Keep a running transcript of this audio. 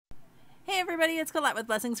Hey everybody, it's Colette with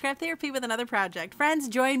Blessings Craft Therapy with another project. Friends,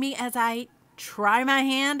 join me as I try my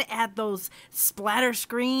hand at those splatter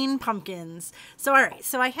screen pumpkins. So alright,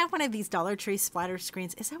 so I have one of these Dollar Tree splatter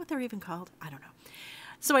screens. Is that what they're even called? I don't know.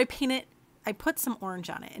 So I paint it, I put some orange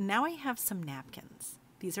on it, and now I have some napkins.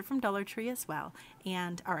 These are from Dollar Tree as well.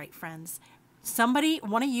 And alright friends,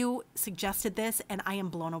 one of you suggested this and I am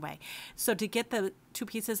blown away. So to get the two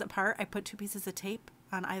pieces apart, I put two pieces of tape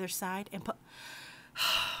on either side and put...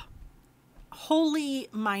 Holy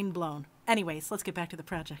mind blown. Anyways, let's get back to the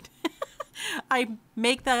project. I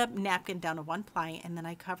make the napkin down to one ply and then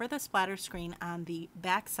I cover the splatter screen on the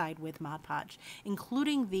back side with Mod Podge,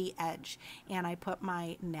 including the edge. And I put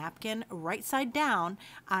my napkin right side down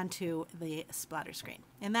onto the splatter screen.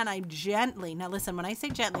 And then I gently, now listen, when I say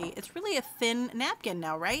gently, it's really a thin napkin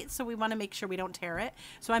now, right? So we want to make sure we don't tear it.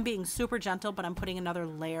 So I'm being super gentle, but I'm putting another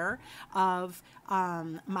layer of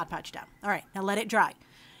Mod Podge down. All right, now let it dry.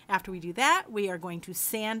 After we do that, we are going to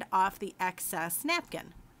sand off the excess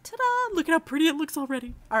napkin. Ta-da! Look at how pretty it looks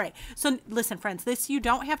already. All right, so listen, friends, you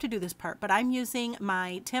don't have to do this part, but I'm using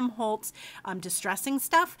my Tim Holtz distressing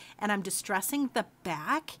stuff, and I'm distressing the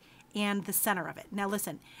back and the center of it. Now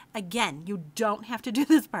listen, again, you don't have to do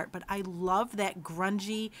this part, but I love that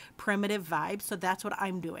grungy, primitive vibe, so that's what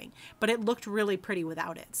I'm doing. But it looked really pretty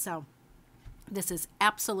without it, so... This is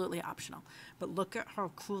absolutely optional, but look at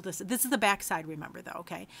how cool this is. This is the back side, remember though,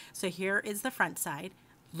 okay? So here is the front side.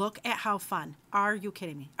 Look at how fun. Are you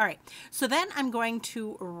kidding me? All right, so then I'm going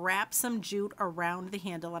to wrap some jute around the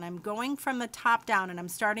handle, and I'm going from the top down, and I'm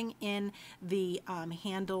starting in the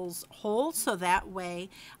handle's hole, so that way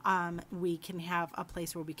we can have a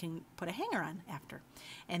place where we can put a hanger on after.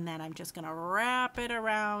 And then I'm just gonna wrap it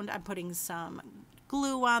around. I'm putting some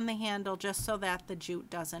glue on the handle just so that the jute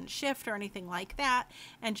doesn't shift or anything like that,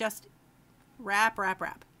 and just wrap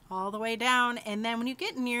all the way down. And then when you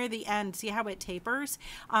get near the end, see how it tapers?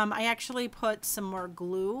 I actually put some more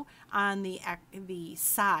glue on the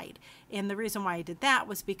side, and the reason why I did that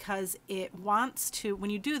was because it wants to, when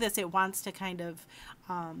you do this, it wants to kind of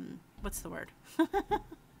what's the word?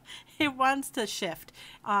 It wants to shift,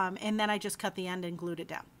 and then I just cut the end and glued it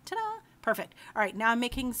down. Ta-da! Perfect. All right, now I'm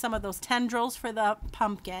making some of those tendrils for the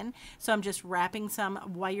pumpkin. So I'm just wrapping some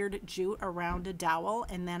wired jute around a dowel,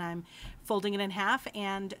 and then I'm folding it in half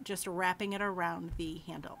and just wrapping it around the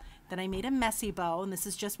handle. Then I made a messy bow, and this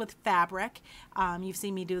is just with fabric. You've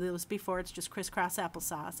seen me do this before. It's just crisscross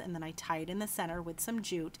applesauce, and then I tie it in the center with some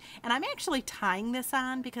jute. And I'm actually tying this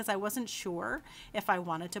on because I wasn't sure if I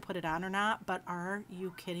wanted to put it on or not, but are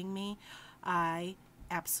you kidding me? I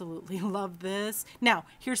absolutely love this. Now,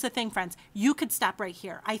 here's the thing, friends. You could stop right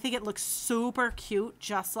here. I think it looks super cute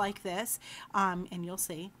just like this. And you'll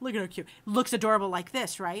see. Look at how cute. Looks adorable like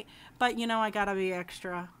this, right? But, you know, I gotta be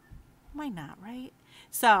extra. Why not, right?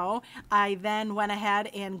 So I then went ahead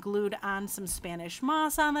and glued on some Spanish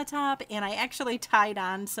moss on the top, and I actually tied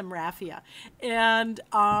on some raffia. And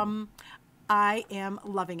I am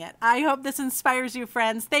loving it. I hope this inspires you,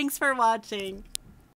 friends. Thanks for watching.